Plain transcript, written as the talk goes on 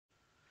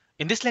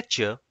In this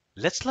lecture,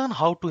 let's learn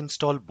how to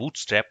install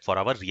Bootstrap for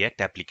our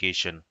React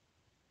application.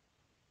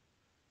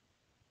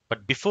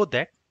 But before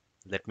that,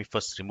 let me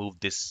first remove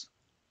this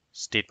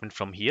statement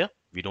from here.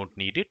 We don't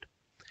need it.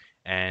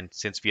 And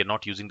since we are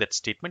not using that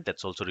statement,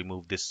 let's also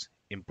remove this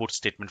import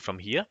statement from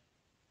here.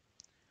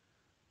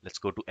 Let's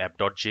go to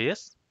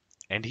app.js.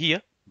 And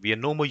here, we are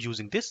no more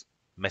using this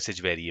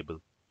message variable.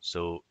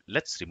 So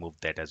let's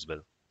remove that as well.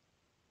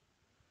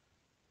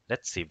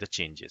 Let's save the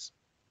changes.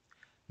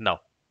 Now,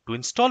 to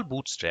install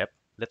Bootstrap,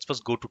 let's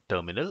first go to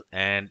terminal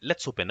and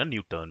let's open a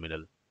new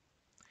terminal.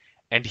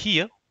 And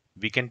here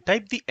we can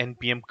type the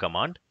npm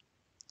command,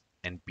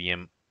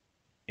 npm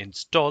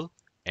install,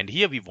 and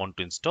here we want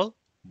to install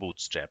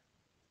Bootstrap.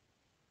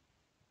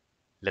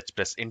 Let's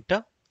press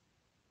enter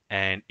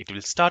and it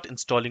will start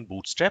installing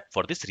Bootstrap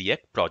for this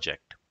React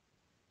project.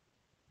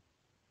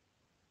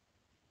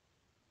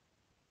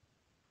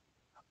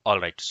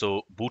 Alright,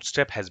 so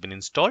Bootstrap has been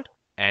installed,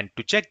 and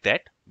to check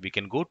that we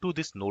can go to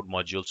this node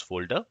modules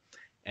folder,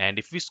 and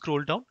if we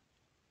scroll down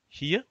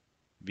here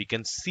we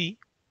can see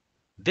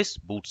this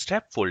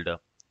Bootstrap folder.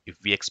 If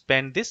we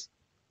expand this,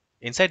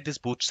 inside this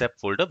Bootstrap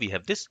folder we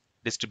have this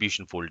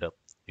distribution folder.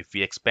 If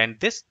we expand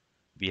this,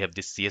 we have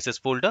this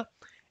CSS folder,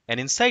 and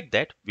inside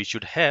that we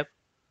should have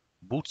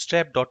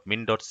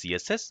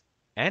bootstrap.min.css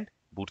and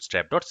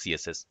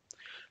bootstrap.css.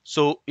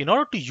 So in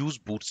order to use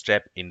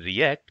Bootstrap in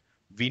React,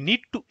 we need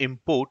to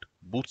import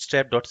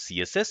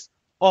bootstrap.css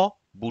or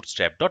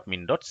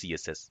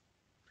bootstrap.min.css,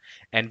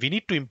 and we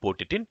need to import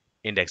it in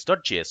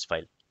index.js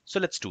file. So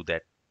let's do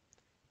that.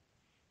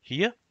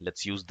 Here,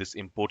 let's use this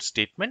import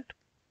statement,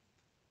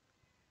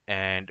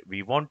 and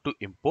we want to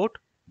import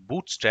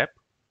Bootstrap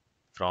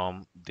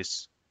from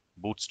this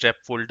Bootstrap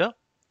folder.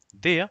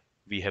 There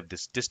we have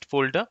this dist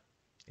folder.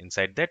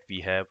 Inside that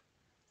we have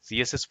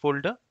CSS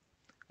folder,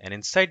 and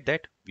inside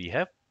that we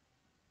have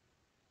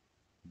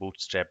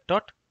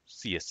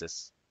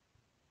bootstrap.css.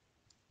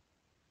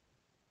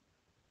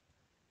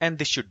 And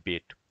this should be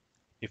it.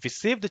 If we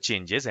save the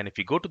changes and if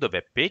we go to the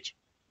web page,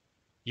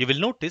 you will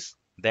notice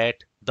that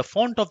the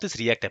font of this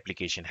React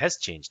application has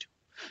changed.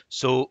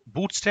 So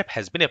Bootstrap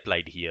has been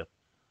applied here.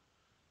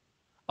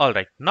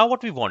 Alright, now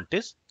what we want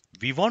is,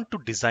 we want to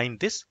design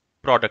this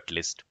product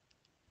list.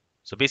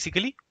 So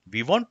basically,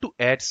 we want to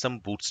add some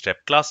Bootstrap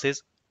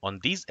classes on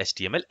these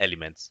HTML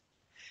elements.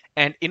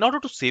 And in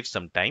order to save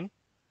some time,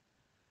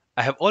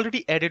 I have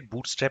already added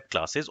Bootstrap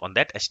classes on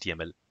that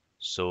HTML.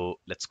 So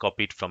let's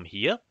copy it from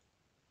here.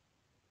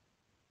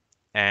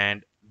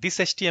 And this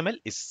HTML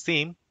is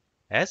same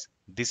as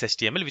this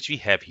HTML which we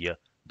have here.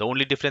 The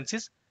only difference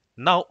is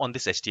now on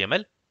this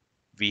HTML,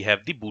 we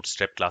have the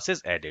Bootstrap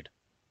classes added.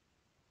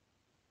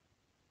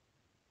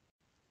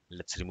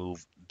 Let's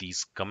remove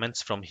these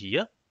comments from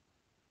here.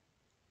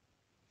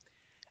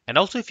 And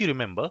also, if you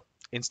remember,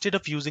 instead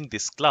of using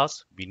this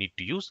class, we need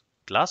to use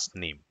class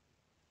name.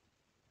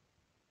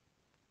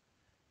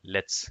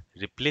 Let's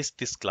replace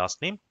this class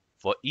name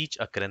for each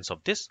occurrence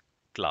of this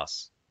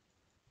class.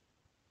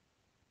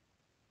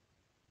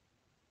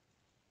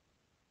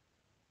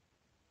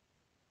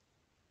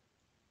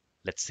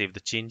 Let's save the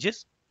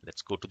changes.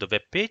 Let's go to the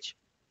web page.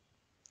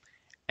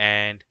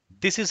 And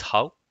this is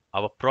how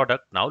our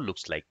product now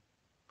looks like.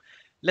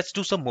 Let's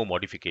do some more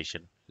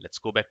modification. Let's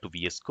go back to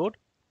VS Code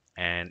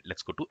and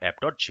let's go to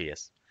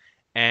app.js.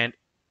 And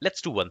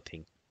let's do one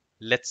thing.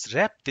 Let's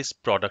wrap this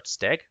products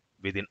tag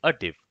within a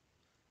div.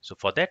 So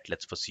for that,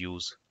 let's first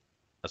use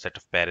a set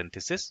of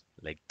parentheses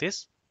like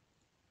this.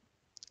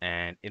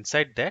 And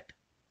inside that,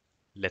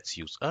 let's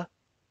use a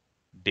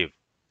div.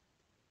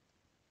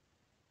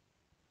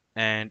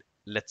 And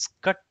let's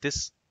cut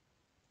this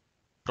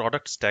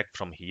products tag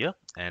from here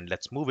and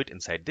let's move it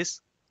inside this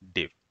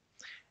div.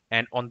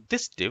 And on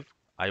this div,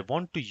 I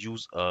want to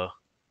use a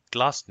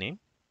class name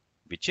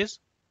which is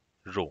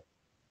row.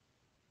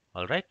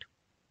 All right.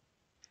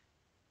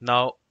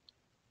 Now,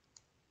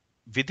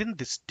 within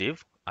this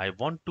div, I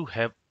want to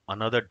have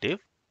another div.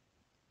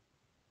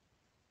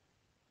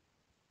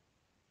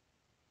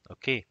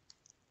 Okay.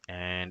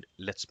 And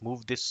let's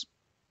move this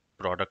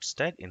products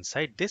tag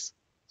inside this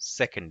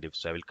second div.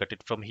 So I will cut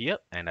it from here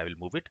and I will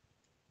move it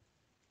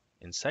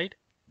inside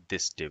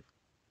this div.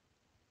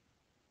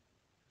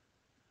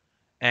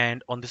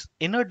 And on this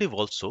inner div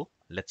also,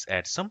 let's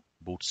add some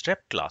Bootstrap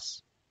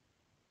class.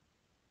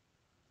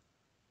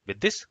 With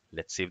this,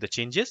 let's save the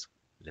changes.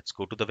 Let's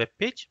go to the web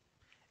page.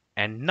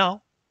 And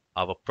now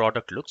our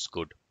product looks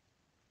good.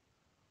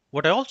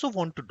 What I also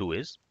want to do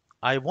is,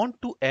 I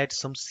want to add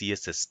some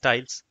CSS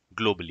styles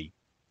globally.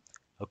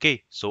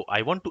 Okay, so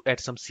I want to add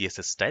some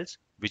CSS styles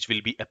which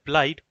will be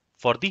applied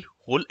for the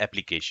whole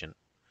application.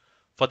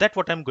 For that,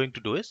 what I'm going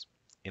to do is,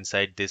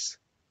 inside this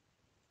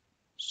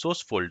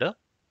source folder,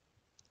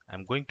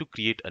 I'm going to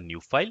create a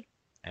new file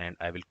and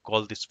I will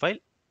call this file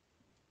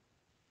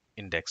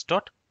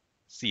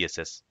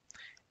index.css.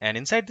 And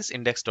inside this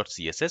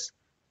index.css,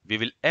 we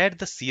will add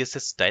the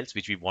CSS styles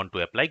which we want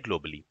to apply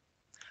globally.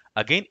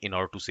 Again, in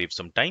order to save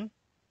some time,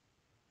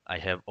 I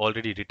have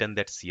already written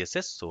that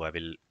CSS, so I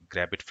will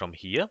grab it from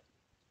here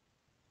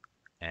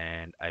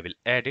and I will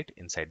add it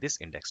inside this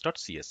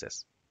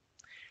index.css.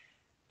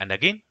 And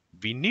again,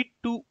 we need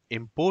to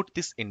import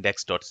this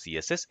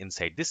index.css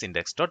inside this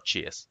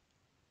index.js.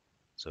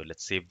 So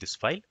let's save this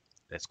file.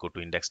 Let's go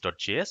to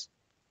index.js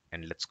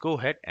and let's go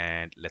ahead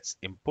and let's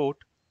import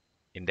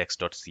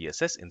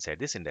index.css inside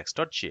this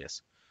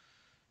index.js.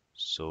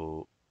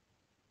 So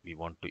we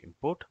want to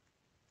import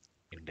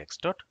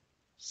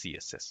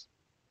index.css.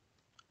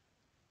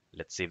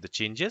 Let's save the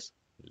changes.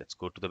 Let's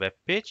go to the web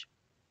page.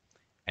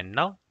 And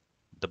now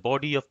the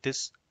body of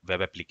this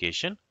web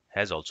application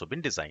has also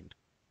been designed.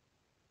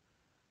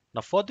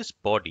 Now for this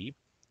body,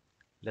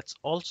 let's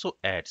also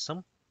add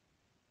some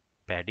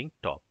padding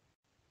top.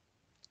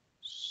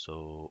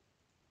 So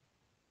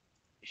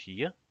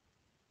here,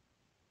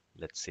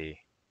 let's say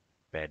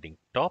padding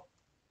top,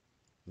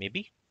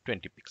 maybe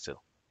 20 pixel.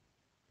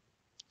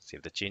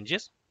 Save the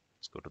changes.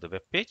 Let's go to the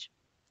web page.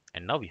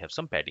 And now we have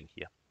some padding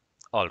here.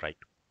 All right.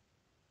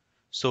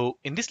 So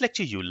in this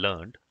lecture, you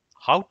learned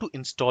how to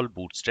install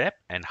Bootstrap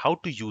and how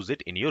to use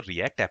it in your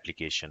React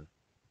application.